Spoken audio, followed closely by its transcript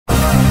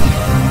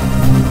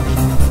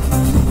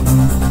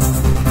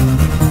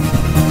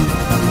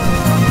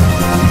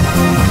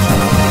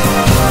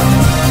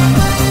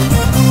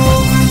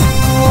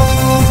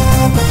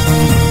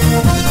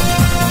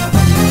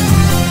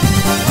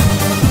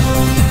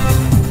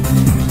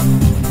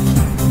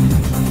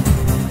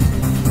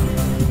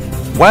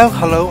Well,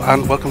 hello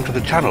and welcome to the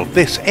channel.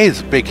 This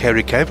is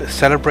BigHairyKev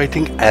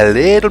celebrating a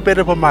little bit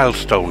of a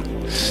milestone.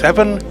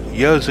 7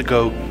 years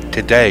ago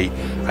today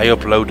I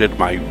uploaded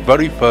my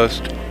very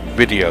first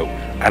video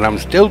and I'm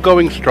still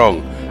going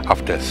strong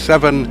after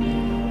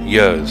 7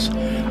 years.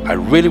 I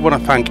really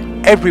want to thank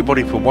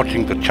everybody for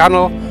watching the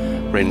channel,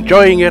 for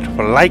enjoying it,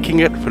 for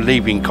liking it, for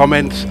leaving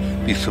comments.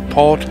 The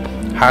support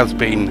has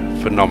been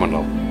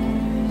phenomenal.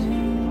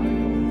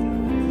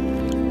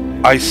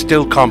 I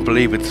still can't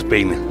believe it's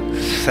been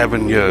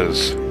 7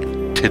 years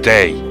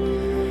today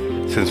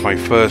since my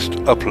first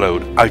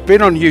upload. I've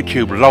been on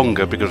YouTube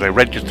longer because I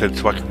registered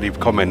so I could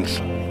leave comments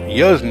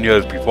years and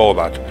years before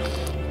that,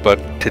 but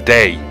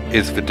today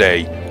is the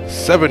day.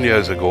 7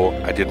 years ago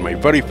I did my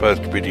very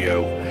first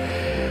video,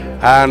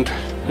 and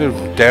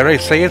dare I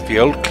say it, the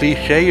old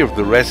cliche of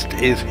the rest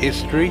is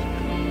history.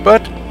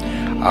 But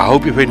I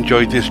hope you've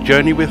enjoyed this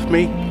journey with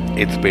me.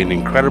 It's been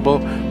incredible.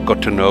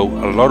 Got to know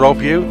a lot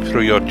of you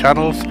through your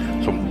channels,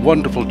 some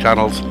wonderful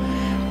channels.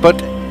 But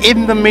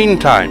in the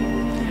meantime,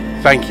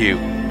 thank you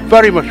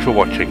very much for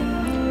watching.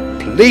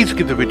 Please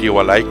give the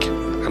video a like,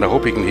 and I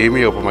hope you can hear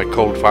me over my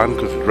cold fan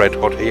because it's red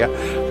hot here.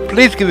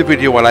 Please give the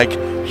video a like,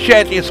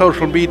 share it to your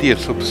social media,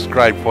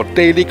 subscribe for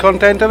daily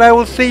content, and I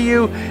will see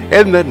you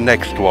in the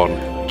next one.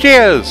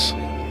 Cheers!